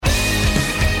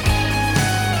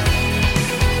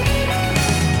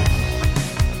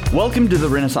Welcome to the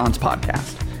Renaissance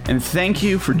Podcast, and thank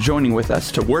you for joining with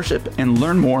us to worship and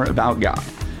learn more about God.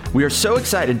 We are so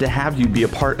excited to have you be a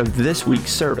part of this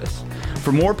week's service.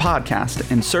 For more podcasts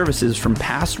and services from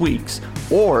past weeks,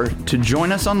 or to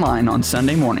join us online on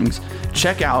Sunday mornings,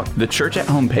 check out the Church at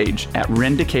Home page at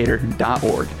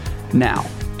rendecatur.org. Now,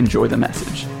 enjoy the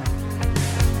message.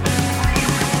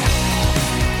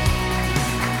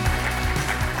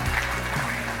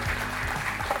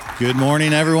 Good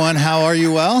morning, everyone. How are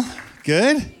you? Well?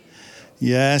 Good?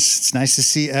 Yes, it's nice to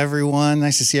see everyone.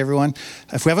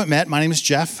 If we haven't met, my name is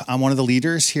Jeff. I'm one of the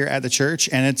leaders here at the church,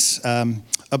 and it's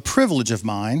a privilege of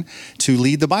mine to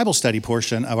lead the Bible study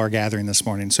portion of our gathering this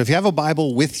morning. So if you have a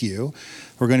Bible with you,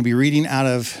 we're going to be reading out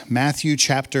of Acts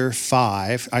chapter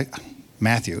 5.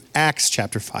 Acts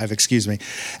chapter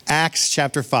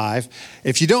 5.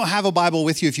 If you don't have a Bible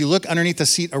with you, if you look underneath the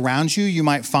seat around you, you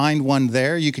might find one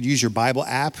there. You could use your Bible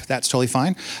app. That's totally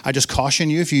fine. I just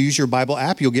caution you, if you use your Bible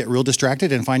app, you'll get real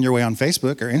distracted and find your way on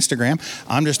Facebook or Instagram.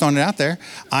 I'm just throwing it out there.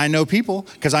 I know people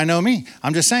because I know me.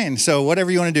 I'm just saying. So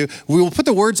whatever you want to do, we will put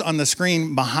the words on the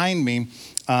screen behind me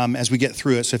as we get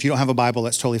through it. So if you don't have a Bible,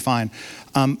 that's totally fine.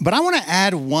 But I want to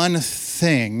add one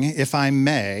thing, if I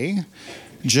may,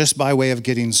 just by way of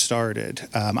getting started.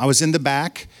 I was in the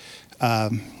back.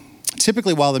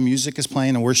 Typically while the music is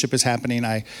playing and worship is happening,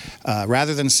 I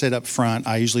rather than sit up front,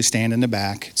 I usually stand in the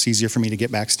back. It's easier for me to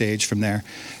get backstage from there.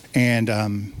 And I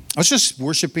was just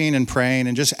worshiping and praying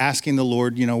and just asking the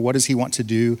Lord, what does he want to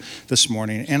do this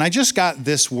morning? And I just got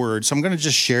this word, so I'm going to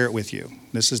just share it with you.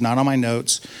 This is not on my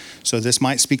notes, so this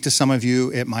might speak to some of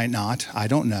you. It might not. I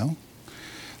don't know.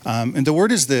 And the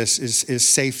word is this, is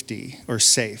safety or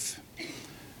safe.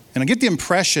 And I get the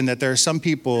impression that there are some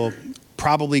people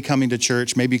probably coming to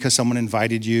church, maybe because someone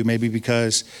invited you, maybe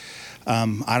because,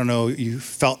 you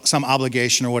felt some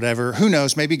obligation or whatever. Who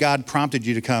knows? Maybe God prompted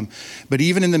you to come. But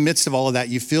even in the midst of all of that,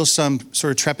 you feel some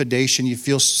sort of trepidation. You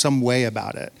feel some way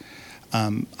about it.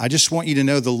 I just want you to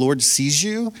know the Lord sees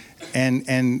you,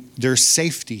 and there's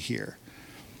safety here.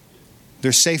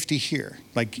 There's safety here.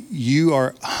 Like, you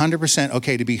are 100%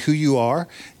 okay to be who you are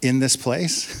in this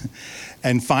place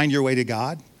and find your way to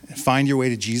God. Find your way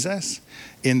to Jesus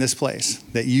in this place,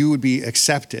 that you would be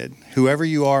accepted. Whoever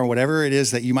you are, whatever it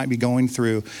is that you might be going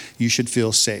through, you should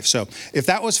feel safe. So if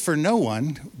that was for no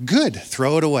one, good,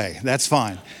 throw it away. That's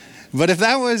fine. But if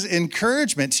that was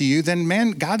encouragement to you, then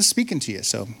man, God is speaking to you.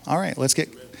 So, all right, let's get,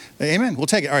 amen. We'll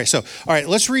take it. All right,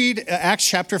 let's read Acts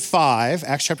chapter 5.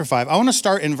 I want to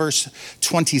start in verse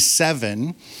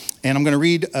 27, and I'm going to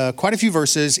read quite a few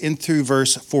verses in through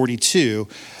verse 42.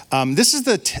 This is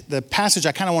the passage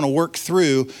I kind of want to work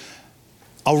through.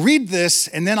 I'll read this,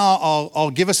 and then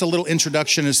I'll give us a little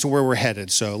introduction as to where we're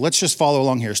headed. So let's just follow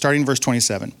along here, starting in verse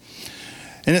 27.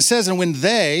 And it says, "And when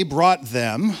they brought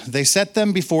them, they set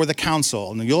them before the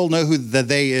council." And you'll know who the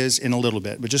they is in a little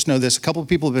bit, but just know this. A couple of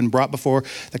people have been brought before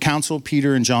the council,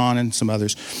 Peter and John and some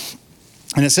others.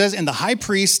 And it says, "And the high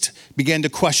priest began to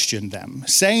question them,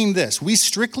 saying this, 'We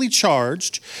strictly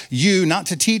charged you not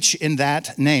to teach in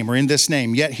that name,' or in this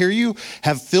name. Yet here you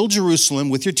have filled Jerusalem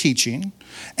with your teaching,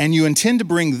 and you intend to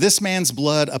bring this man's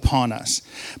blood upon us."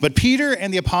 But Peter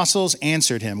and the apostles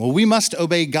answered him, "Well, we must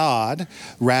obey God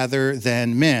rather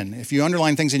than men." If you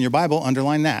underline things in your Bible,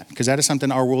 underline that, because that is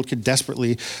something our world could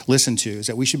desperately listen to, is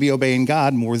that we should be obeying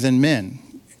God more than men.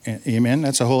 Amen.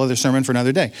 That's a whole other sermon for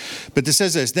another day. But this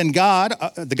says this, "Then God,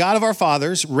 the God of our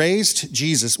fathers, raised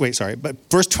Jesus." But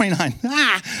verse 29.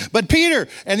 "But Peter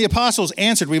and the apostles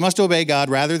answered, 'We must obey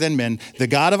God rather than men. The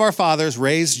God of our fathers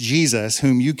raised Jesus,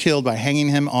 whom you killed by hanging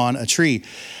him on a tree.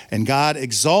 And God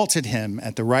exalted him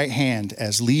at the right hand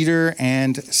as leader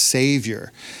and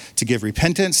savior, to give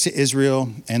repentance to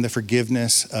Israel and the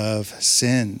forgiveness of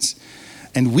sins.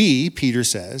 And we," Peter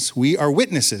says, "we are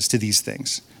witnesses to these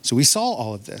things." So we saw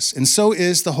all of this. "And so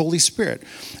is the Holy Spirit,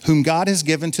 whom God has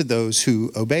given to those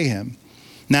who obey him."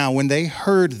 Now, when they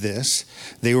heard this,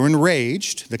 they were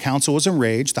enraged. The council was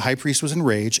enraged. The high priest was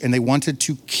enraged, and they wanted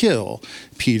to kill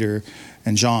Peter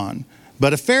and John.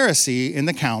 But a Pharisee in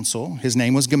the council, his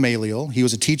name was Gamaliel, he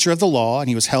was a teacher of the law, and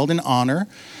he was held in honor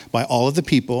by all of the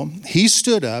people. He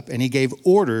stood up and he gave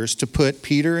orders to put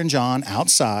Peter and John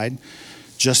outside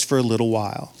just for a little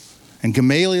while. And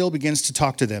Gamaliel begins to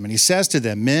talk to them, and he says to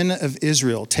them, "Men of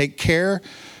Israel, take care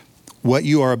what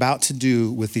you are about to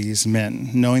do with these men,"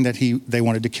 knowing that they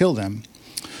wanted to kill them.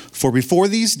 "For before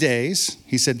these days,"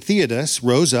 he said, "Theudas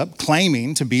rose up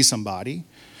claiming to be somebody,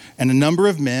 and a number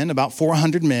of men, about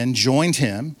 400 men, joined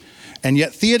him. And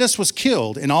yet Theudas was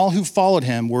killed, and all who followed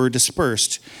him were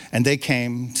dispersed, and they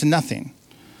came to nothing.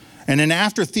 And then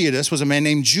after Theudas was a man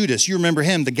named Judas. You remember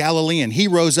him, the Galilean. He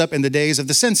rose up in the days of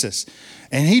the census,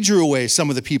 and he drew away some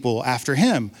of the people after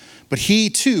him. But he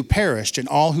too perished, and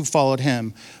all who followed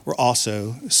him were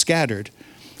also scattered.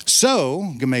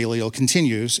 So, Gamaliel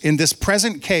continues, in this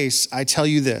present case, I tell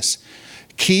you this,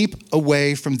 keep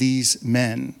away from these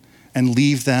men and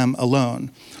leave them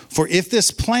alone. For if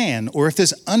this plan, or if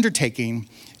this undertaking,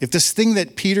 if this thing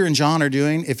that Peter and John are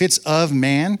doing, if it's of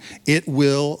man, it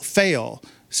will fail.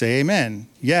 Say amen.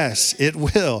 Yes, it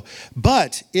will.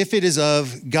 But if it is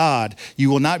of God, you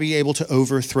will not be able to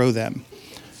overthrow them.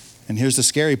 And here's the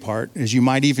scary part, is you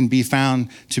might even be found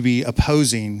to be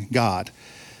opposing God.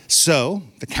 So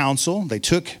the council, they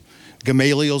took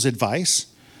Gamaliel's advice,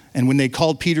 and when they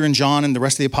called Peter and John and the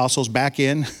rest of the apostles back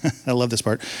in, I love this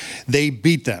part, they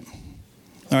beat them.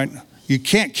 All right, you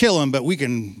can't kill them, but we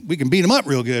can beat them up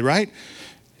real good, right?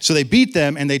 So they beat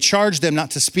them and they charged them not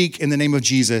to speak in the name of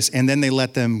Jesus, and then they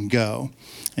let them go.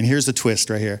 And here's the twist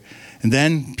right here. And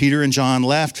then Peter and John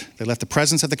left. They left the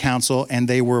presence of the council, and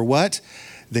they were what?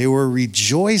 They were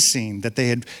rejoicing that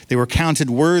they were counted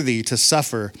worthy to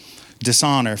suffer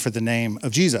dishonor for the name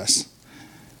of Jesus.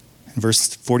 In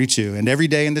verse 42, and every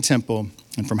day in the temple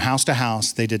and from house to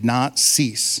house, they did not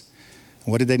cease.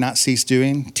 What did they not cease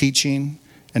doing? Teaching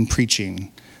and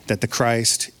preaching that the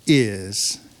Christ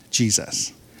is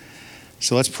Jesus.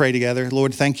 So let's pray together.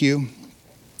 Lord, thank you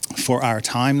for our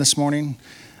time this morning.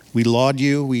 We laud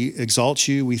you. We exalt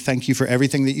you. We thank you for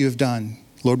everything that you have done.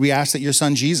 Lord, we ask that your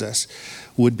son Jesus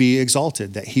would be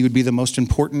exalted, that he would be the most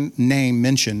important name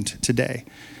mentioned today,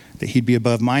 that he'd be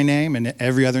above my name and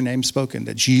every other name spoken,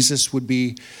 that Jesus would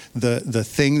be the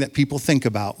thing that people think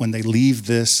about when they leave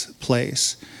this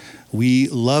place. We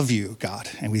love you, God,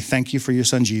 and we thank you for your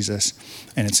son Jesus,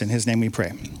 and it's in his name we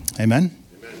pray. Amen?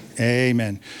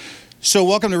 Amen. So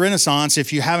welcome to Renaissance.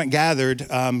 If you haven't gathered,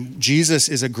 Jesus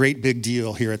is a great big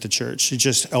deal here at the church. It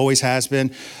just always has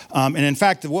been. And in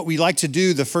fact, what we like to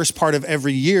do the first part of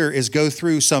every year is go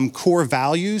through some core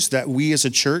values that we as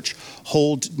a church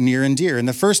hold near and dear. And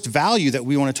the first value that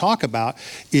we want to talk about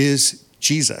is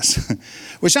Jesus,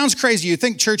 which sounds crazy. You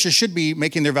think churches should be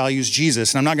making their values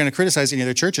Jesus. And I'm not going to criticize any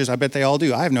other churches. I bet they all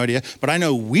do. I have no idea. But I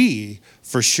know we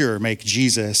for sure make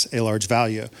Jesus a large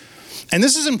value. And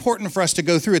this is important for us to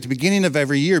go through at the beginning of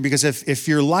every year, because if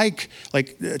you're like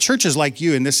churches like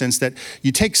you in this sense, that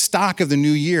you take stock of the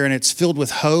new year and it's filled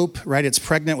with hope, right? It's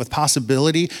pregnant with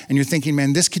possibility. And you're thinking,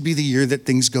 man, this could be the year that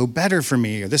things go better for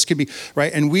me, or this could be,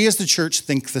 right? And we as the church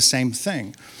think the same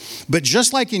thing. But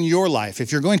just like in your life,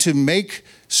 if you're going to make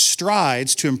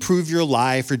strides to improve your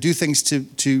life or do things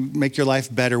to make your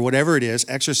life better, whatever it is,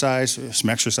 exercise,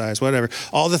 whatever,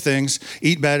 all the things,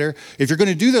 eat better. If you're going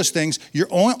to do those things, you're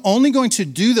only going to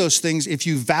do those things if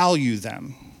you value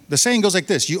them. The saying goes like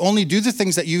this: you only do the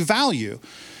things that you value.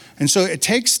 And so it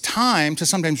takes time to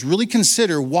sometimes really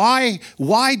consider why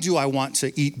do I want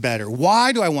to eat better?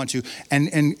 Why do I want to? And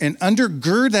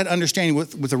undergird that understanding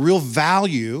with a real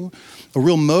value, a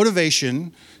real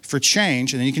motivation for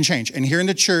change, and then you can change. And here in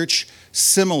the church,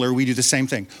 similar, we do the same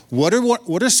thing. What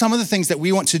are some of the things that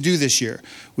we want to do this year?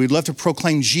 We'd love to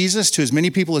proclaim Jesus to as many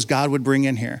people as God would bring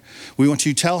in here. We want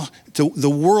to tell to the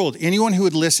world, anyone who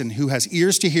would listen, who has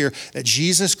ears to hear, that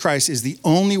Jesus Christ is the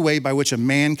only way by which a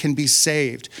man can be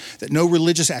saved. That no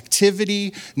religious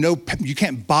activity, you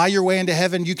can't buy your way into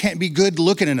heaven. You can't be good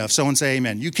looking enough. Someone say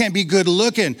amen. You can't be good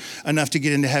looking enough to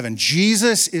get into heaven.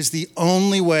 Jesus is the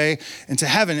only way into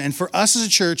heaven. And for us as a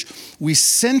church, we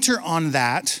center on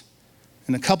that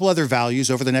and a couple other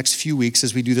values over the next few weeks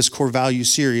as we do this core value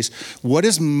series. What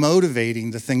is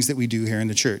motivating the things that we do here in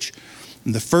the church?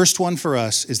 And the first one for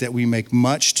us is that we make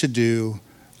much to do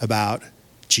about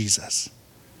Jesus.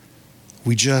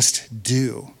 We just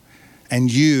do.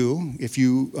 And you, if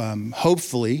you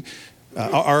hopefully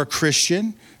are a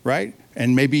Christian, right?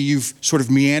 And maybe you've sort of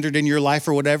meandered in your life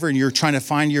or whatever, and you're trying to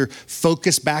find your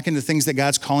focus back into things that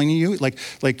God's calling you. Like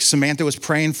Samantha was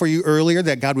praying for you earlier,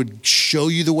 that God would show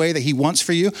you the way that he wants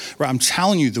for you. Right? I'm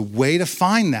telling you, the way to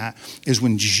find that is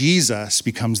when Jesus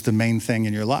becomes the main thing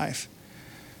in your life.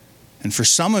 And for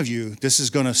some of you, this is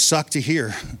going to suck to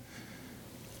hear,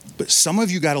 but some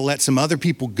of you got to let some other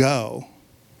people go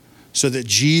so that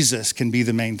Jesus can be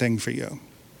the main thing for you.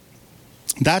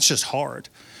 That's just hard.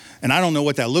 And I don't know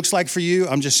what that looks like for you.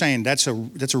 I'm just saying that's a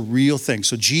real thing.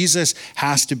 So Jesus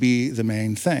has to be the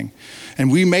main thing.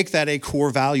 And we make that a core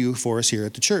value for us here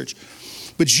at the church.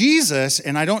 But Jesus,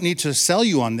 and I don't need to sell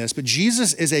you on this, but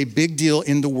Jesus is a big deal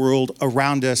in the world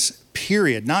around us,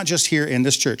 period. Not just here in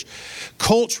this church.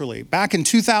 Culturally, back in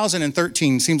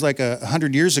 2013, seems like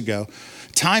 100 years ago,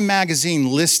 Time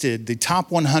magazine listed the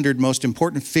top 100 most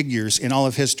important figures in all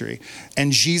of history,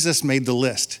 and Jesus made the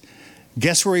list.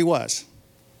 Guess where he was?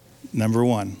 Number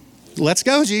 1. Let's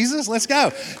go, Jesus. Let's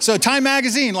go. So Time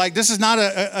magazine, like this is not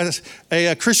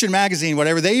a Christian magazine,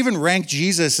 whatever. They even ranked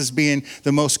Jesus as being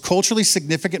the most culturally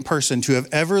significant person to have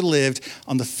ever lived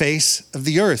on the face of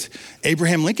the earth.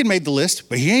 Abraham Lincoln made the list,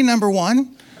 but he ain't number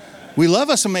 1. We love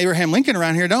us some Abraham Lincoln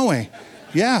around here, don't we?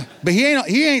 Yeah, but he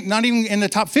ain't not even in the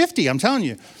top 50, I'm telling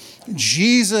you.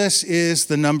 Jesus is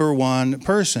the number 1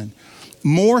 person.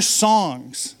 More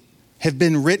songs have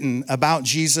been written about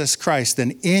Jesus Christ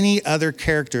than any other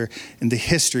character in the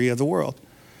history of the world.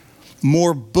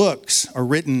 More books are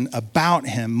written about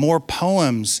him, more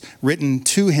poems written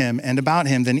to him and about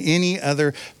him than any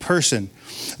other person.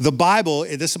 The Bible,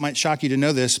 this might shock you to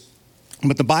know this,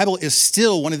 but the Bible is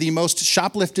still one of the most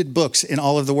shoplifted books in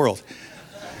all of the world.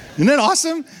 Isn't that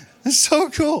awesome? That's so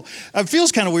cool. It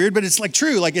feels kind of weird, but it's like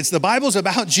true. Like it's the Bible's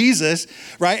about Jesus,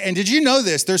 right? And did you know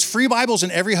this? There's free Bibles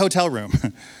in every hotel room.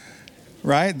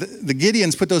 Right? The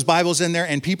Gideons put those Bibles in there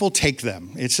and people take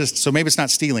them. It's just, so maybe it's not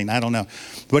stealing, I don't know.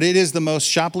 But it is the most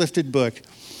shoplifted book.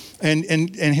 And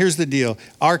here's the deal.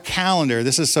 Our calendar,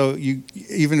 this is so,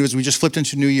 even as we just flipped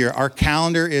into New Year, our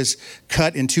calendar is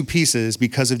cut in 2 pieces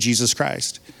because of Jesus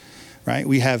Christ, right?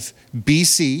 We have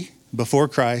BC, before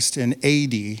Christ, and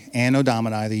AD, Anno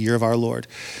Domini, the year of our Lord.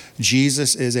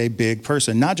 Jesus is a big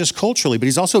person, not just culturally, but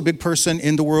he's also a big person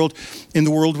in the world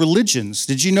religions.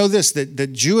 Did you know this,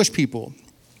 that Jewish people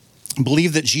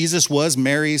believe that Jesus was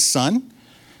Mary's son?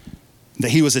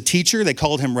 That he was a teacher, they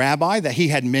called him rabbi, that he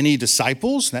had many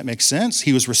disciples, that makes sense.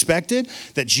 He was respected,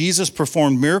 that Jesus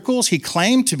performed miracles, he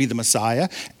claimed to be the Messiah,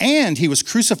 and he was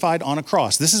crucified on a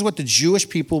cross. This is what the Jewish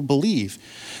people believe.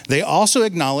 They also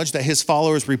acknowledge that his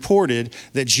followers reported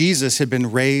that Jesus had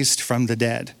been raised from the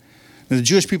dead. Now, the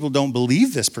Jewish people don't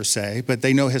believe this per se, but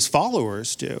they know his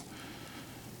followers do.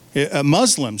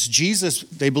 Muslims,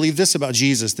 they believe this about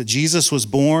Jesus, that Jesus was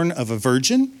born of a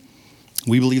virgin.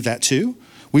 We believe that too.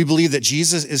 We believe that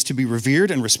Jesus is to be revered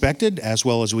and respected as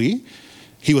well as we.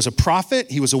 He was a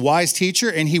prophet, he was a wise teacher,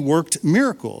 and he worked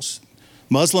miracles.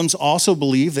 Muslims also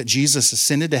believe that Jesus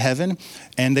ascended to heaven,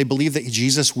 and they believe that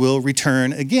Jesus will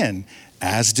return again,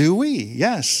 as do we.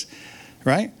 Yes,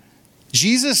 right?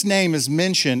 Jesus' name is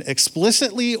mentioned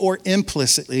explicitly or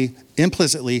implicitly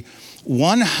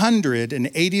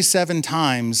 187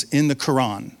 times in the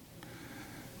Quran.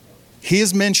 He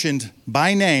is mentioned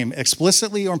by name,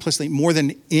 explicitly or implicitly, more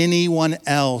than anyone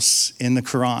else in the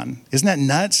Quran. Isn't that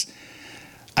nuts?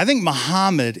 I think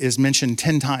Muhammad is mentioned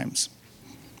 10 times.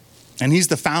 And he's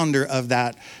the founder of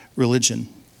that religion.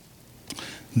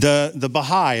 The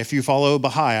Baha'i, if you follow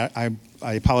Baha'i,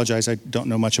 I apologize, I don't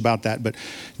know much about that, but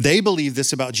they believe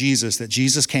this about Jesus, that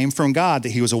Jesus came from God,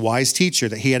 that he was a wise teacher,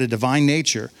 that he had a divine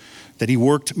nature, that he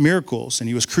worked miracles, and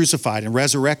he was crucified and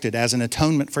resurrected as an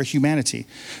atonement for humanity.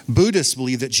 Buddhists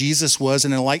believe that Jesus was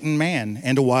an enlightened man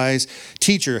and a wise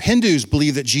teacher. Hindus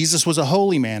believe that Jesus was a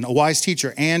holy man, a wise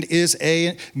teacher, and is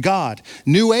a God.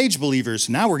 New Age believers,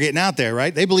 now we're getting out there,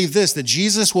 right? They believe this, that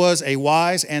Jesus was a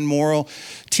wise and moral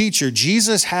teacher.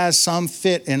 Jesus has some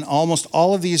fit in almost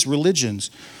all of these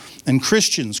religions. And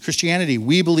Christianity,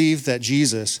 we believe that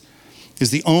Jesus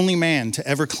is the only man to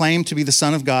ever claim to be the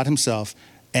Son of God himself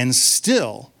and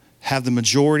still have the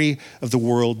majority of the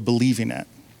world believing it.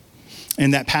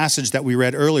 In that passage that we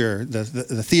read earlier, the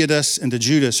Theudas and the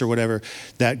Judas or whatever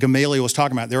that Gamaliel was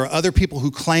talking about, there are other people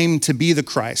who claim to be the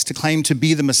Christ, to claim to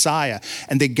be the Messiah,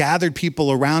 and they gathered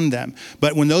people around them.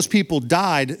 But when those people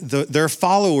died, their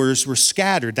followers were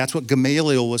scattered. That's what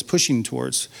Gamaliel was pushing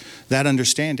towards, that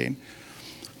understanding.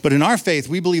 But in our faith,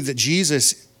 we believe that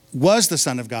Jesus was the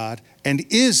Son of God and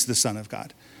is the Son of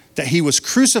God. That he was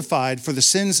crucified for the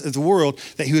sins of the world,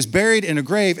 that he was buried in a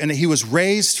grave, and that he was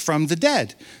raised from the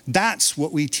dead. That's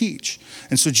what we teach.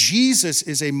 And so Jesus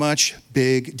is a much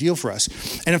big deal for us.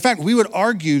 And in fact, we would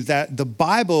argue that the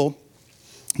Bible,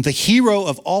 the hero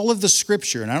of all of the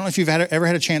scripture, and I don't know if you've ever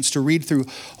had a chance to read through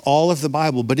all of the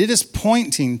Bible, but it is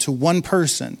pointing to one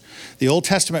person. The Old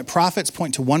Testament prophets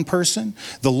point to one person.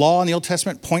 The law in the Old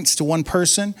Testament points to one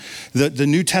person. The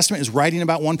New Testament is writing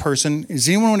about one person. Does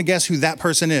anyone want to guess who that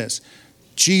person is?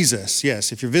 Jesus.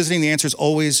 Yes, if you're visiting, the answer is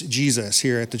always Jesus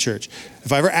here at the church.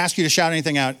 If I ever ask you to shout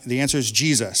anything out, the answer is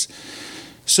Jesus.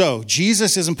 So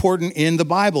Jesus is important in the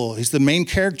Bible. He's the main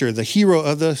character, the hero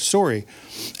of the story.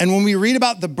 And when we read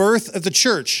about the birth of the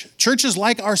church, churches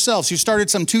like ourselves who started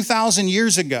some 2,000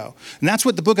 years ago, and that's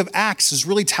what the book of Acts is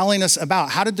really telling us about.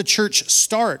 How did the church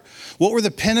start? What were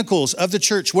the pinnacles of the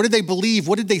church? What did they believe?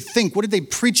 What did they think? What did they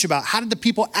preach about? How did the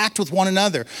people act with one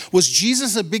another? Was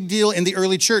Jesus a big deal in the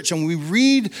early church? And when we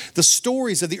read the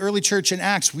stories of the early church in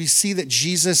Acts, we see that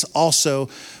Jesus also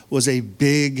was a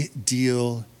big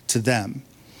deal to them.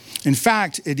 In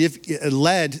fact, it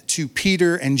led to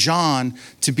Peter and John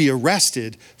to be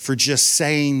arrested for just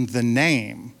saying the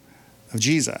name of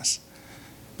Jesus.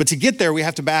 But to get there, we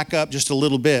have to back up just a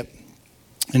little bit.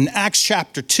 In Acts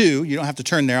chapter 2, you don't have to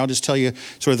turn there, I'll just tell you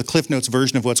sort of the Cliff Notes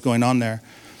version of what's going on there.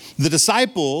 The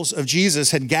disciples of Jesus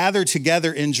had gathered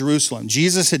together in Jerusalem.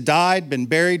 Jesus had died, been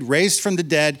buried, raised from the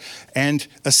dead, and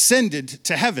ascended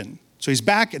to heaven. So he's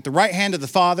back at the right hand of the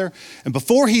Father. And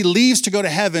before he leaves to go to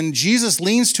heaven, Jesus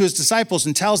leans to his disciples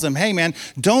and tells them, hey man,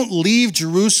 don't leave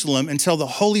Jerusalem until the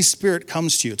Holy Spirit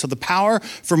comes to you, till the power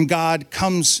from God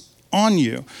comes on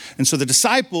you. And so the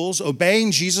disciples,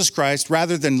 obeying Jesus Christ,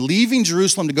 rather than leaving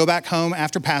Jerusalem to go back home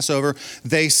after Passover,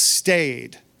 they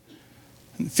stayed.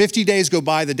 50 days go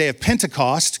by, the day of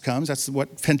Pentecost comes. That's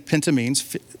what Penta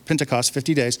means, Pentecost,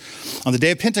 50 days. On the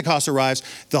day of Pentecost arrives,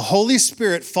 the Holy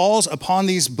Spirit falls upon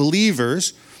these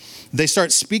believers. They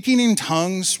start speaking in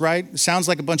tongues, right? It sounds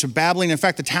like a bunch of babbling. In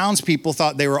fact, the townspeople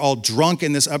thought they were all drunk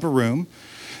in this upper room.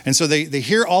 And so they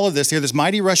hear all of this. They hear this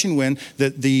mighty rushing wind.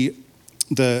 The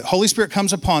Holy Spirit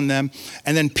comes upon them.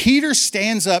 And then Peter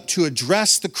stands up to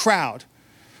address the crowd.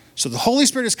 So the Holy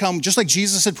Spirit has come just like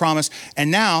Jesus had promised. And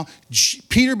now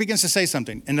Peter begins to say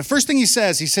something. And the first thing he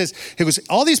says,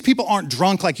 all these people aren't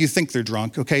drunk like you think they're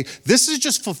drunk, okay? This is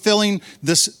just fulfilling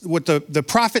what the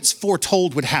prophets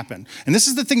foretold would happen. And this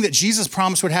is the thing that Jesus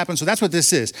promised would happen. So that's what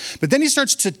this is. But then he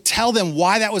starts to tell them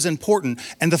why that was important.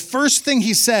 And the first thing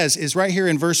he says is right here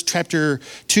in chapter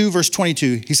 2, verse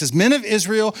 22. He says, men of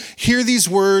Israel, hear these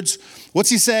words. What's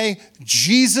he say?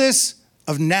 Jesus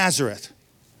of Nazareth.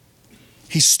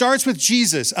 He starts with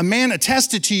Jesus, a man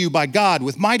attested to you by God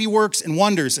with mighty works and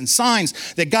wonders and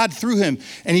signs that God through him.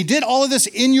 And he did all of this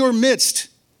in your midst.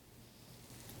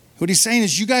 What he's saying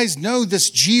is, you guys know this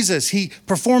Jesus. He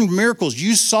performed miracles.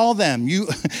 You saw them.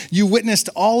 You witnessed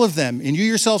all of them, and you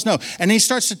yourselves know. And he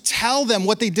starts to tell them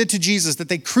what they did to Jesus, that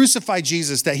they crucified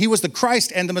Jesus, that he was the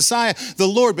Christ and the Messiah, the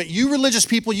Lord. But you religious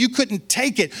people, you couldn't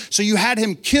take it. So you had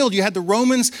him killed. You had the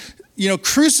Romans,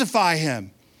 crucify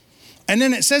him. And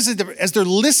then it says that as they're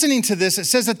listening to this, it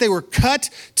says that they were cut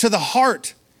to the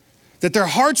heart, that their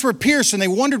hearts were pierced, and they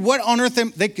wondered what on earth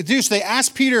they could do. So they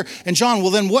asked Peter and John,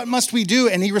 well, then what must we do?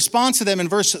 And he responds to them in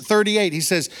verse 38. He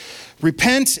says,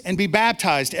 repent and be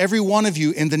baptized, every one of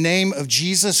you, in the name of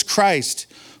Jesus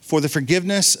Christ for the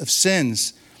forgiveness of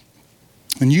sins.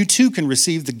 And you too can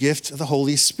receive the gift of the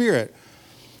Holy Spirit.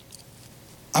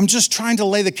 I'm just trying to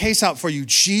lay the case out for you.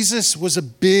 Jesus was a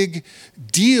big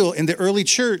deal in the early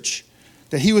church.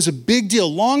 That he was a big deal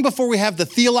long before we have the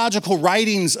theological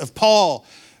writings of Paul,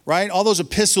 right? All those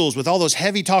epistles with all those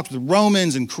heavy talks with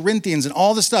Romans and Corinthians and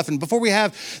all this stuff. And before we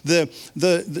have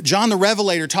the John the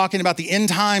Revelator talking about the end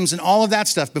times and all of that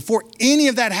stuff, before any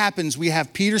of that happens, we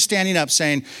have Peter standing up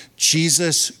saying,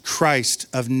 Jesus Christ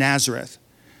of Nazareth.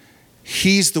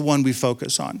 He's the one we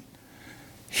focus on.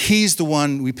 He's the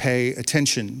one we pay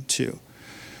attention to.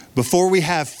 Before we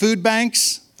have food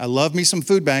banks, I love me some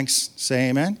food banks, say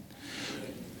amen.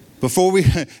 Before we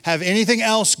have anything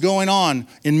else going on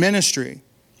in ministry,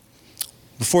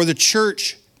 before the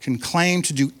church can claim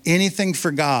to do anything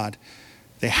for God,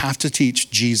 they have to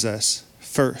teach Jesus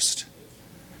first.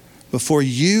 Before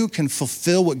you can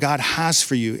fulfill what God has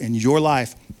for you in your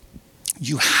life,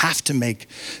 you have to make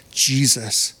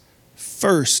Jesus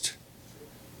first.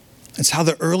 It's how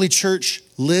the early church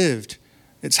lived.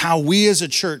 It's how we as a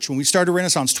church, when we started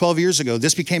Renaissance 12 years ago,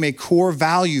 this became a core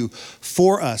value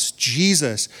for us.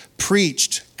 Jesus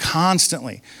preached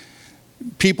constantly.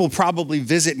 People probably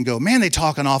visit and go, man, they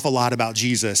talk an awful lot about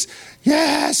Jesus.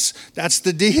 Yes, that's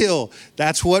the deal.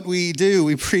 That's what we do.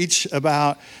 We preach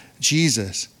about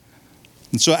Jesus.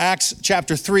 And so Acts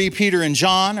chapter 3, Peter and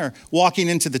John are walking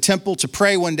into the temple to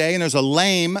pray one day, and there's a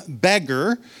lame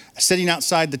beggar sitting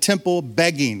outside the temple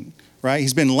begging. Right?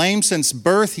 He's been lame since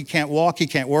birth. He can't walk, he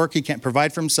can't work, he can't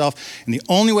provide for himself. And the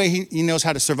only way he knows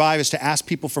how to survive is to ask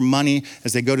people for money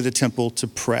as they go to the temple to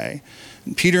pray.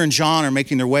 And Peter and John are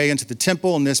making their way into the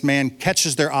temple, and this man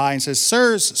catches their eye and says,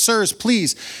 sirs,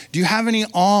 please, do you have any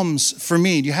alms for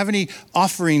me? Do you have any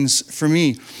offerings for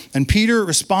me? And Peter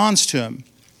responds to him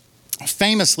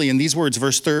famously in these words,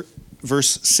 verse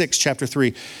 6, chapter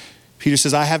 3. Peter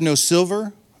says, I have no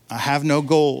silver, I have no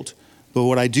gold, but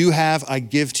what I do have, I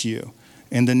give to you.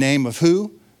 In the name of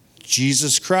who?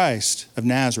 Jesus Christ of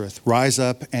Nazareth. Rise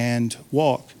up and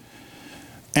walk.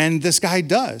 And this guy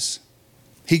does.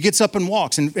 He gets up and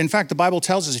walks. And in fact, the Bible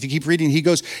tells us, if you keep reading,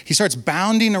 he starts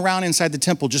bounding around inside the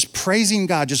temple, just praising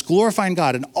God, just glorifying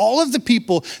God. And all of the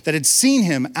people that had seen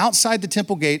him outside the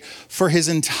temple gate for his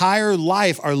entire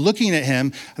life are looking at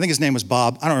him. I think his name was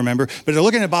Bob. I don't remember. But they're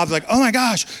looking at Bob like, oh my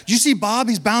gosh, do you see Bob?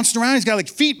 He's bouncing around. He's got like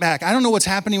feet back. I don't know what's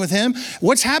happening with him.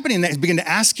 What's happening? They begin to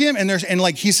ask him. And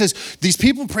he says, these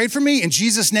people prayed for me in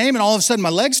Jesus' name. And all of a sudden my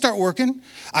legs start working.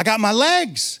 I got my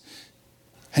legs.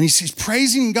 And he's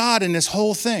praising God in this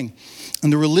whole thing.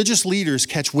 And the religious leaders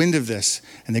catch wind of this.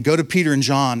 And they go to Peter and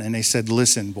John and they said,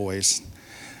 listen, boys,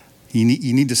 you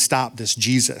need to stop this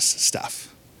Jesus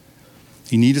stuff.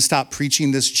 You need to stop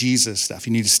preaching this Jesus stuff.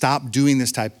 You need to stop doing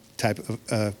this type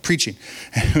of preaching.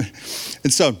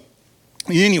 And so,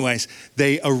 anyways,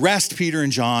 they arrest Peter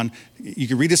and John. You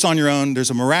can read this on your own. There's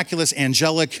a miraculous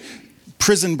angelic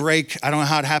prison break. I don't know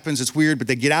how it happens. It's weird, but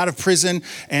they get out of prison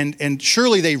and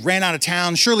surely they ran out of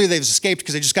town. Surely they've escaped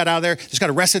because they just got out of there, just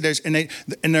got arrested. And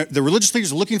the religious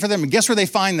leaders are looking for them. And guess where they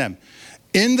find them?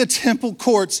 In the temple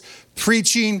courts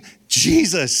preaching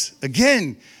Jesus.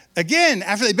 Again,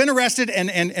 after they've been arrested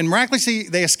and miraculously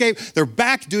they escape, they're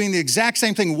back doing the exact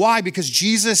same thing. Why? Because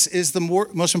Jesus is the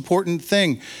most important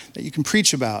thing that you can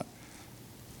preach about.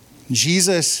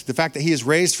 Jesus, the fact that he is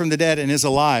raised from the dead and is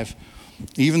alive,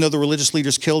 even though the religious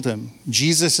leaders killed him,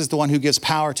 Jesus is the one who gives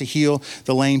power to heal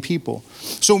the lame people.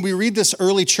 So when we read this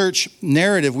early church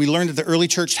narrative, we learned that the early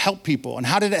church helped people. And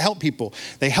how did it help people?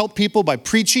 They helped people by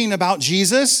preaching about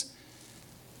Jesus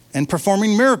and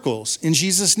performing miracles in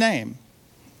Jesus' name.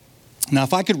 Now,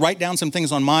 if I could write down some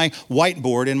things on my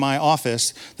whiteboard in my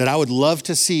office that I would love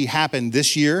to see happen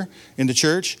this year in the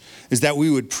church, is that we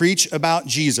would preach about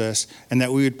Jesus and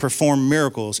that we would perform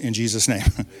miracles in Jesus' name.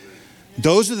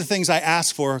 Those are the things I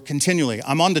ask for continually.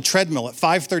 I'm on the treadmill at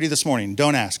 5:30 this morning.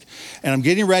 Don't ask. And I'm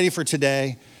getting ready for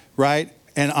today, right?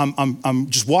 And I'm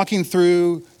just walking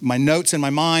through my notes in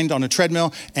my mind on a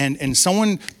treadmill, and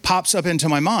someone pops up into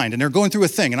my mind, and they're going through a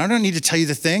thing. And I don't need to tell you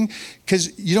the thing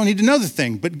because you don't need to know the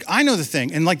thing, but I know the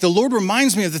thing. And like the Lord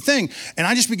reminds me of the thing, and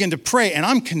I just begin to pray, and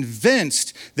I'm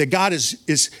convinced that God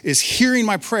is hearing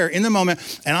my prayer in the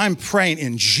moment, and I'm praying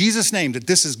in Jesus' name that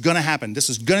this is going to happen. This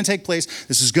is going to take place.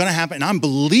 This is going to happen, and I'm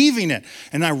believing it.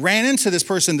 And I ran into this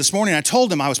person this morning. I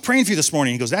told him I was praying for you this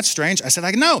morning. He goes, that's strange. I said,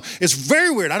 I know. It's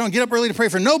very weird. I don't get up early to pray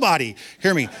for nobody.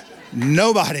 Hear me.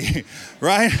 Nobody,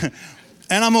 right?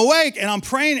 And I'm awake and I'm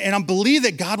praying and I believe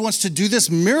that God wants to do this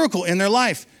miracle in their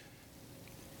life.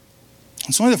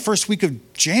 It's only the first week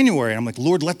of January. And I'm like,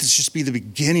 Lord, let this just be the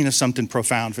beginning of something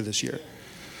profound for this year.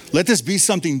 Let this be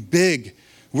something big.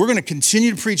 We're going to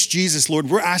continue to preach Jesus, Lord.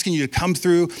 We're asking you to come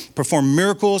through, perform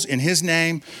miracles in his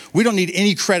name. We don't need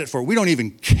any credit for it. We don't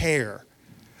even care.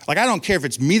 Like, I don't care if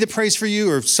it's me that prays for you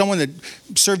or if someone that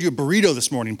served you a burrito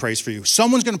this morning prays for you.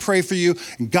 Someone's going to pray for you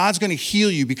and God's going to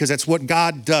heal you because that's what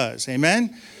God does.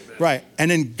 Amen? Right. And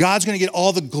then God's going to get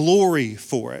all the glory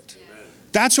for it. Amen.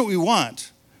 That's what we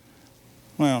want.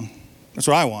 Well, that's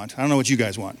what I want. I don't know what you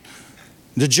guys want.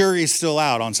 The jury is still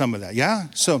out on some of that. Yeah?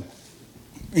 So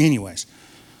anyways.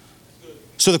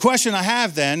 So the question I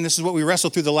have then, this is what we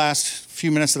wrestled through the last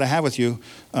few minutes that I have with you.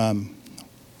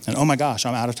 And oh my gosh,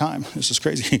 I'm out of time. This is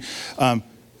crazy.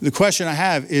 The question I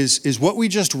have is what we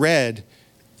just read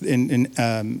in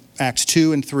Acts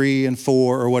 2 and 3 and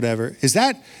 4 or whatever, is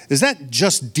that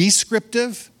just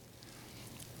descriptive?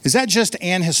 Is that just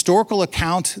an historical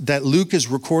account that Luke is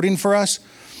recording for us?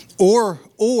 Or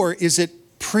is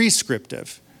it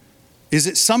prescriptive? Is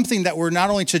it something that we're not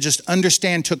only to just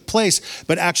understand took place,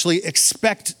 but actually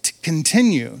expect to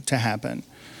continue to happen?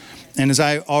 And as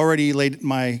I already laid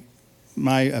my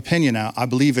opinion out, I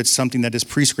believe it's something that is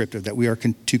prescriptive, that we are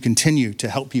to continue to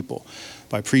help people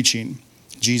by preaching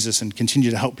Jesus and continue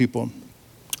to help people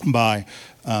by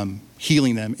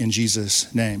healing them in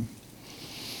Jesus' name.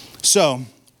 So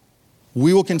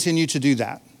we will continue to do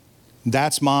that.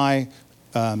 That's my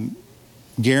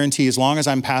guarantee, as long as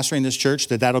I'm pastoring this church,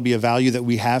 that'll be a value that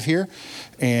we have here.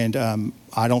 And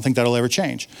I don't think that'll ever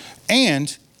change.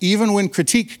 And even when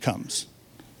critique comes,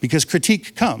 because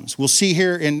critique comes. We'll see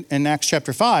here in Acts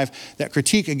chapter 5 that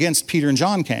critique against Peter and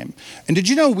John came. And did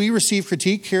you know we receive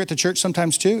critique here at the church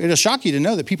sometimes too? It'll shock you to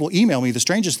know that people email me the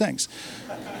strangest things.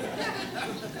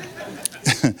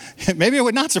 Maybe it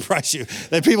would not surprise you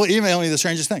that people email me the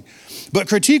strangest thing. But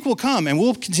critique will come, and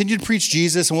we'll continue to preach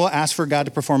Jesus, and we'll ask for God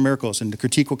to perform miracles, and the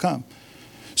critique will come.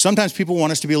 Sometimes people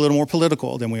want us to be a little more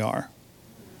political than we are.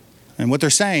 And what they're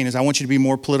saying is, I want you to be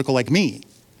more political like me.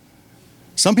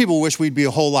 Some people wish we'd be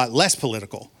a whole lot less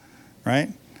political, right?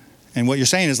 And what you're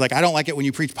saying is like, I don't like it when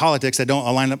you preach politics that don't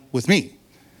align up with me.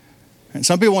 And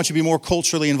some people want you to be more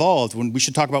culturally involved when we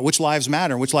should talk about which lives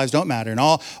matter and which lives don't matter and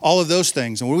all of those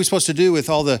things. And what are we supposed to do with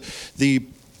all the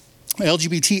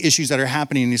LGBT issues that are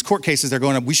happening in these court cases that are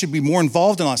going up? We should be more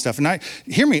involved in all that stuff. And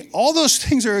hear me, all those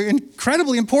things are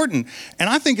incredibly important. And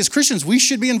I think as Christians, we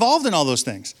should be involved in all those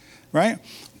things, right?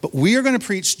 But we are going to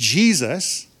preach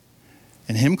Jesus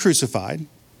and him crucified.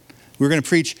 We're going to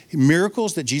preach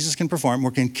miracles that Jesus can perform.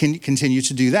 We're going to continue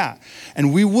to do that.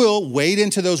 And we will wade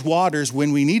into those waters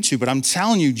when we need to. But I'm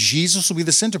telling you, Jesus will be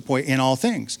the center point in all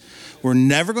things. We're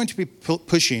never going to be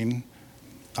pushing,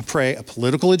 I pray, a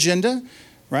political agenda,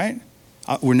 right?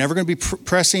 We're never going to be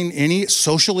pressing any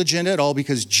social agenda at all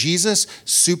because Jesus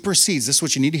supersedes, this is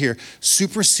what you need to hear,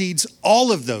 supersedes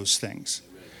all of those things.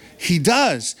 He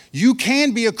does. You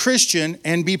can be a Christian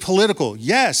and be political,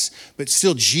 yes, but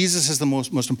still Jesus is the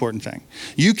most important thing.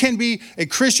 You can be a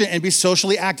Christian and be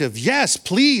socially active. Yes,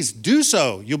 please do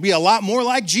so. You'll be a lot more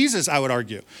like Jesus, I would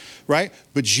argue, right?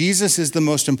 But Jesus is the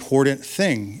most important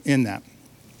thing in that.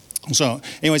 So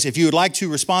anyways, if you would like to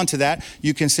respond to that,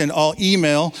 you can send all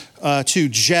email to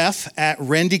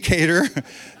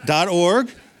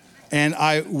jeff@rendicator.org, and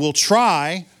I will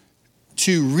try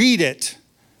to read it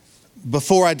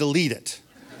before I delete it.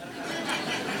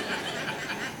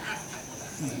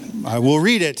 I will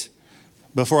read it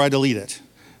before I delete it.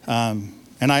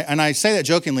 And I say that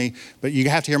jokingly, but you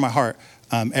have to hear my heart.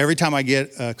 Every time I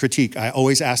get a critique, I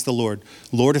always ask the Lord,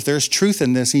 if there's truth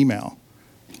in this email,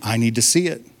 I need to see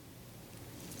it.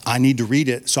 I need to read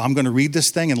it. So I'm going to read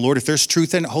this thing. And Lord, if there's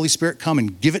truth in it, Holy Spirit, come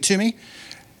and give it to me.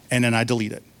 And then I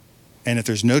delete it. And if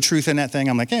there's no truth in that thing,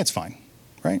 I'm like, yeah, it's fine,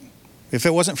 right? If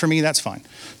it wasn't for me, that's fine.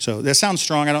 So that sounds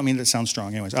strong. I don't mean that it sounds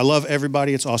strong. Anyways, I love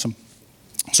everybody. It's awesome.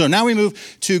 So now we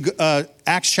move to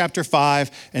Acts chapter 5,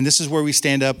 and this is where we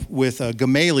stand up with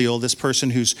Gamaliel, this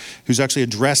person who's actually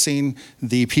addressing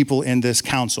the people in this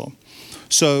council.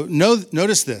 So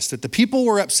notice this, that the people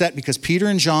were upset because Peter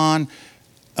and John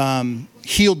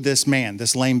healed this man,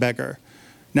 this lame beggar.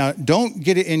 Now, don't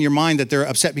get it in your mind that they're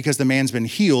upset because the man's been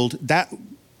healed. That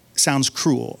sounds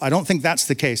cruel. I don't think that's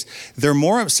the case. They're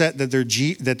more upset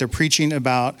that they're preaching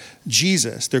about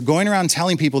Jesus. They're going around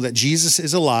telling people that Jesus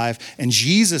is alive and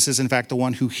Jesus is in fact the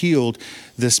one who healed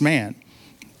this man.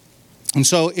 And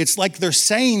so it's like they're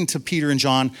saying to Peter and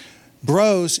John,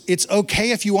 bros, it's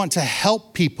okay if you want to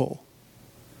help people.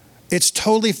 It's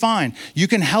totally fine. You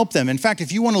can help them. In fact,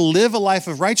 if you want to live a life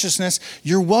of righteousness,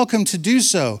 you're welcome to do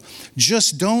so.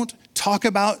 Just don't talk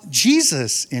about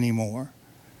Jesus anymore.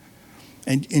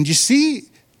 And you see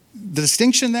the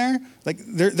distinction there? Like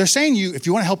they're saying if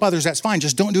you want to help others, that's fine.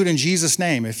 Just don't do it in Jesus'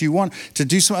 name. If you want to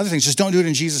do some other things, just don't do it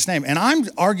in Jesus' name. And I'm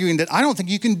arguing that I don't think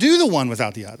you can do the one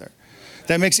without the other.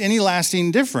 That makes any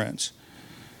lasting difference.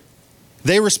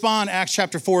 They respond, Acts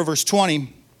chapter 4, verse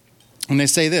 20, and they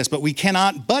say this, but we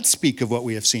cannot but speak of what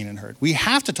we have seen and heard. We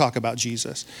have to talk about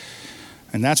Jesus.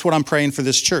 And that's what I'm praying for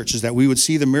this church, is that we would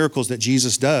see the miracles that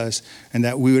Jesus does and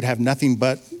that we would have nothing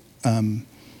but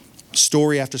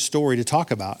story after story to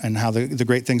talk about and how the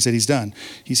great things that he's done.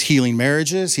 He's healing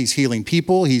marriages. He's healing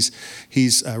people. He's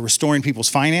restoring people's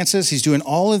finances. He's doing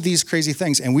all of these crazy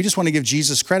things. And we just want to give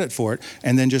Jesus credit for it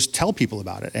and then just tell people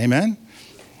about it. Amen?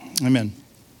 Amen.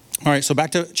 All right, so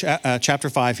back to chapter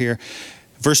 5 here,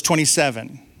 verse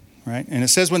 27, right? And it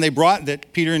says when they brought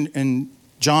that Peter and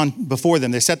John before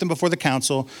them, they set them before the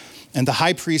council, and the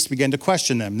high priest began to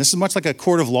question them. This is much like a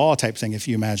court of law type thing, if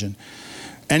you imagine.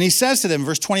 And he says to them,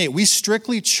 verse 28, we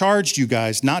strictly charged you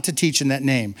guys not to teach in that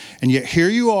name. And yet here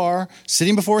you are,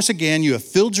 sitting before us again. You have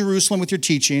filled Jerusalem with your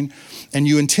teaching, and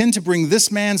you intend to bring this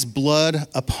man's blood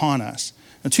upon us.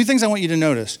 Now, two things I want you to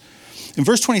notice. In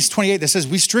verse 28, that says,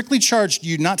 we strictly charged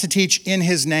you not to teach in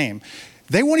his name.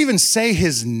 They won't even say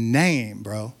his name,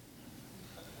 bro.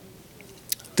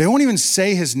 They won't even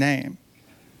say his name.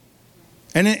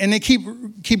 And they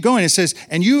keep going. It says,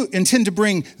 and you intend to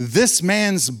bring this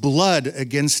man's blood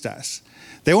against us.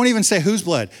 They won't even say whose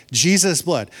blood? Jesus'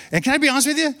 blood. And can I be honest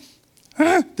with you?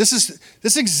 This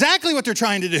is exactly what they're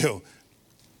trying to do.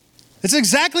 It's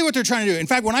exactly what they're trying to do. In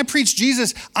fact, when I preach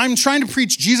Jesus, I'm trying to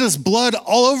preach Jesus' blood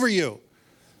all over you.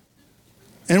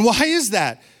 And why is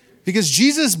that? Because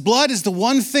Jesus' blood is the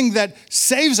one thing that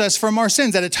saves us from our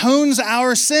sins, that atones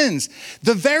our sins.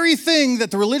 The very thing that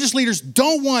the religious leaders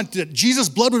don't want that Jesus'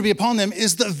 blood would be upon them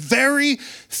is the very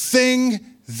thing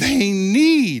they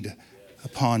need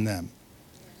upon them.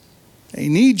 They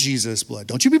need Jesus' blood.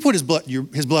 Don't you be put his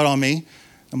blood on me.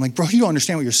 I'm like, bro, you don't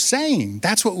understand what you're saying.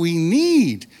 That's what we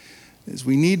need, is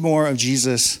we need more of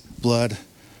Jesus' blood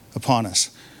upon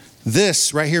us.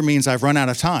 This right here means I've run out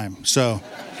of time. So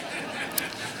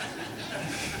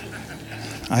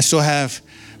I still have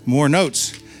more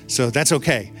notes, so that's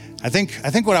okay. I think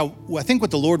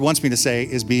what the Lord wants me to say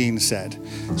is being said,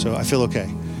 so I feel okay.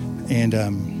 And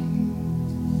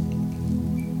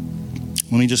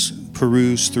let me just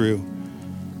peruse through.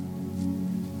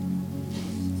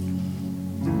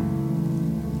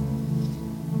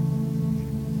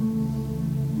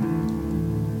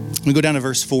 We go down to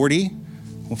verse 40.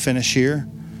 We'll finish here.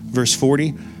 Verse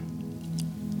 40.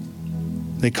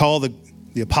 They call the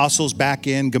apostles back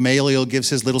in. Gamaliel gives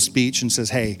his little speech and says,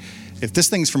 hey, if this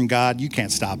thing's from God, you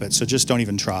can't stop it, so just don't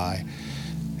even try.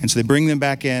 And so they bring them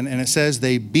back in, and it says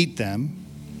they beat them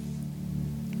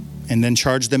and then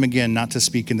charged them again not to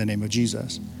speak in the name of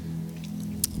Jesus.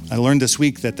 I learned this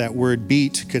week that word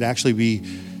beat could actually be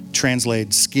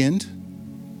translated skinned,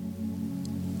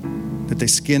 that they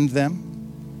skinned them.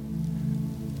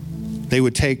 They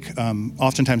would take,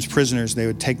 oftentimes prisoners, they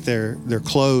would take their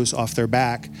clothes off their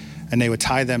back and they would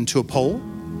tie them to a pole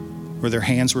where their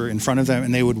hands were in front of them,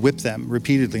 and they would whip them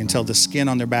repeatedly until the skin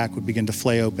on their back would begin to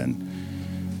flay open.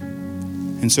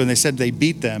 And so when they said they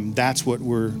beat them, that's what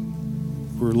we're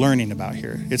learning about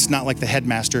here. It's not like the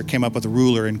headmaster came up with a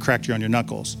ruler and cracked you on your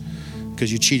knuckles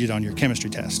because you cheated on your chemistry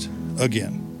test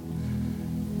again.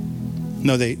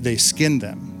 No, they skinned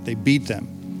them, they beat them,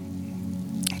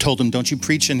 told them, don't you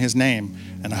preach in his name,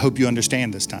 and I hope you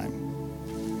understand this time.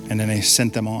 And then they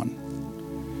sent them on.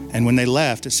 And when they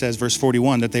left, it says, verse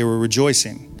 41, that they were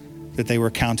rejoicing, that they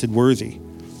were counted worthy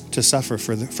to suffer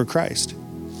for Christ.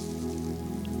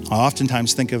 I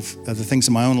oftentimes think of the things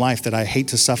in my own life that I hate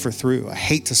to suffer through. I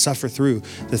hate to suffer through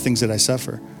the things that I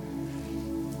suffer.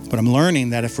 But I'm learning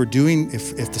that if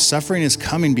the suffering is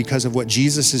coming because of what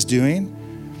Jesus is doing,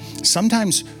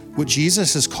 sometimes what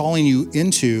Jesus is calling you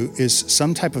into is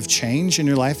some type of change in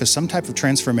your life, is some type of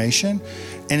transformation,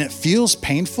 and it feels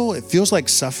painful. It feels like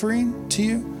suffering to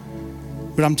you.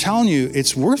 But I'm telling you,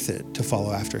 it's worth it to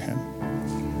follow after him.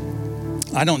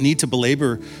 I don't need to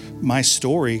belabor my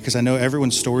story because I know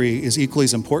everyone's story is equally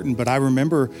as important, but I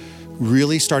remember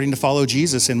really starting to follow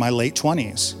Jesus in my late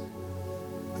 20s.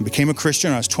 I became a Christian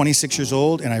when I was 26 years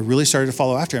old, and I really started to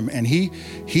follow after him. And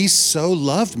he so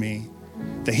loved me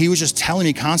that he was just telling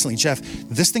me constantly, Jeff,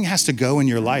 this thing has to go in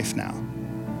your life now.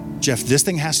 Jeff, this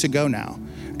thing has to go now.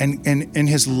 And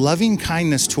his loving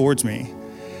kindness towards me,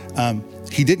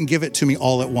 he didn't give it to me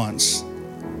all at once,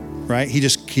 right?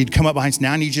 He'd come up behind,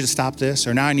 now I need you to stop this,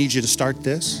 or now I need you to start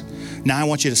this. Now I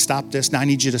want you to stop this. Now I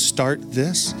need you to start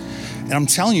this. And I'm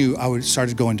telling you,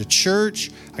 started going to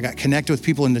church. I got connected with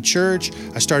people in the church.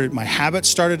 My habits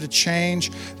started to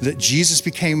change. That Jesus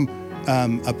became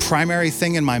a primary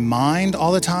thing in my mind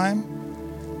all the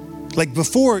time. Like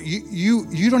before,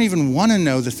 you don't even want to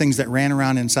know the things that ran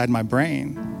around inside my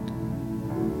brain.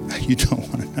 You don't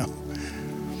want to know.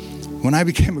 When I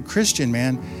became a Christian,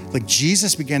 man, like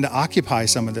Jesus began to occupy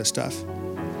some of this stuff.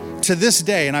 To this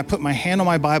day, and I put my hand on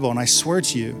my Bible and I swear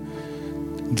to you,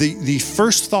 the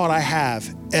first thought I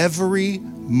have every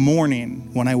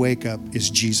morning when I wake up is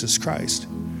Jesus Christ.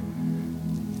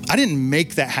 I didn't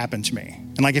make that happen to me.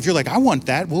 And like, if you're like, I want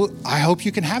that, well, I hope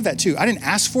you can have that too. I didn't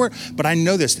ask for it, but I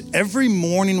know this. Every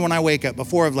morning when I wake up,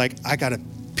 before I'm like, I gotta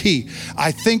pee,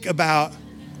 I think about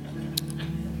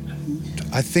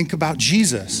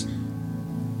Jesus.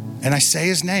 And I say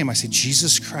his name. I say,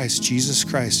 Jesus Christ, Jesus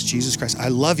Christ, Jesus Christ. I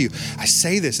love you. I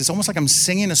say this. It's almost like I'm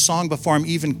singing a song before I'm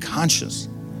even conscious.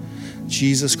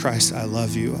 Jesus Christ, I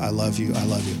love you. I love you. I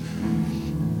love you.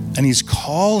 And he's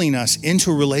calling us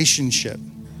into a relationship.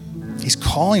 He's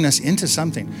calling us into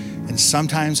something. And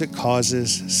sometimes it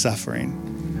causes suffering.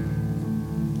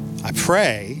 I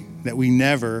pray that we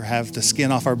never have the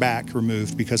skin off our back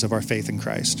removed because of our faith in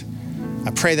Christ. I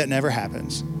pray that never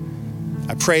happens.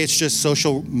 I pray it's just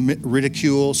social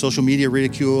media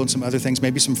ridicule, and some other things.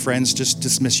 Maybe some friends just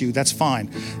dismiss you. That's fine.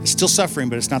 It's still suffering,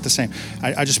 but it's not the same.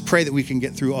 I just pray that we can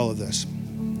get through all of this.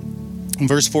 In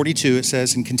verse 42, it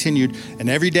says, and continued, and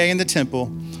every day in the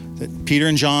temple, that Peter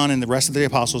and John and the rest of the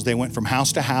apostles, they went from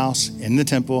house to house in the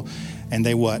temple, and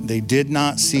they did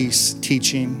not cease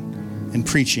teaching and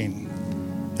preaching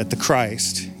that the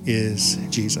Christ is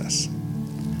Jesus.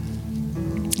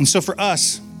 And so for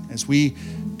us, as we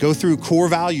go through core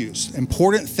values,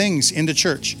 important things in the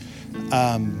church,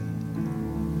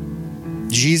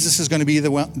 Jesus is going to be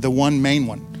the one main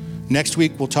one. Next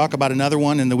week, we'll talk about another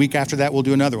one, and the week after that, we'll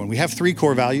do another one. We have 3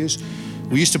 core values.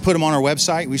 We used to put them on our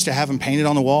website. We used to have them painted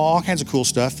on the wall, all kinds of cool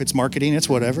stuff. It's marketing, it's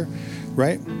whatever,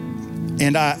 right?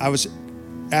 And I was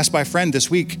asked by a friend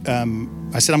this week,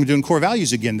 I said, I'm doing core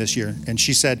values again this year. And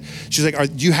she's like,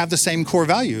 do you have the same core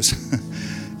values?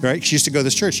 right? She used to go to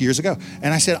this church years ago.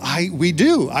 And I said, we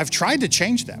do. I've tried to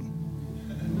change them.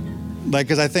 Like,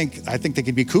 because I think they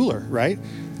could be cooler, right?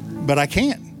 But I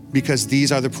can't, because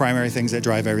these are the primary things that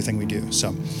drive everything we do.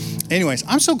 So anyways,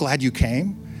 I'm so glad you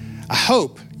came. I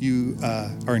hope you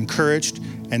are encouraged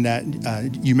and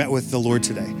that you met with the Lord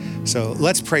today. So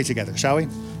let's pray together, shall we?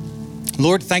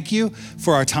 Lord, thank you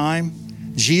for our time.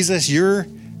 Jesus, you're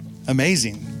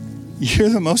amazing. You're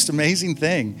the most amazing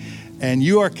thing. And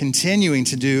you are continuing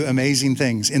to do amazing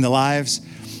things in the lives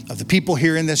of the people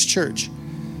here in this church.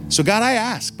 So God, I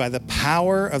ask by the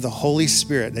power of the Holy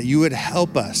Spirit that you would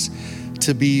help us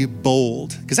to be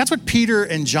bold. Because that's what Peter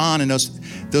and John and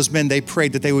those men, they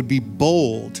prayed, that they would be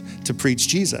bold to preach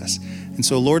Jesus. And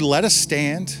so Lord, let us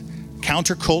stand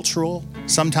countercultural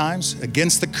sometimes,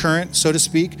 against the current, so to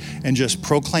speak, and just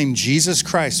proclaim Jesus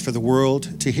Christ for the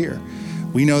world to hear.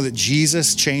 We know that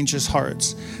Jesus changes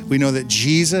hearts. We know that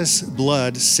Jesus'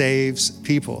 blood saves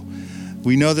people.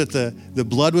 We know that the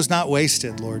blood was not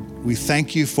wasted, Lord. We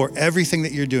thank you for everything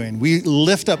that you're doing. We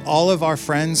lift up all of our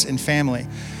friends and family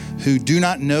who do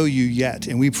not know you yet.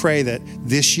 And we pray that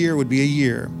this year would be a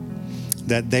year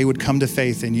that they would come to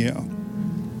faith in you,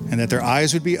 and that their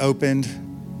eyes would be opened,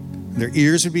 their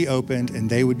ears would be opened, and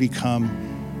they would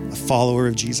become a follower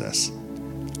of Jesus.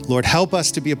 Lord, help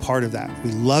us to be a part of that.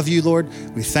 We love you, Lord.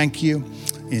 We thank you.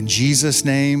 In Jesus'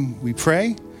 name we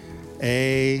pray.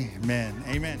 Amen.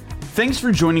 Amen. Thanks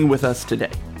for joining with us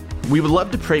today. We would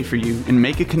love to pray for you and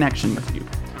make a connection with you.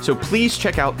 So please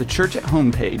check out the Church at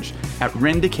Home page at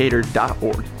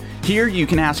rendicator.org. Here you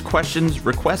can ask questions,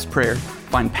 request prayer,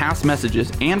 find past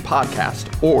messages and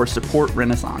podcasts, or support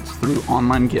Renaissance through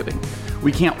online giving.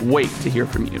 We can't wait to hear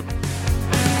from you.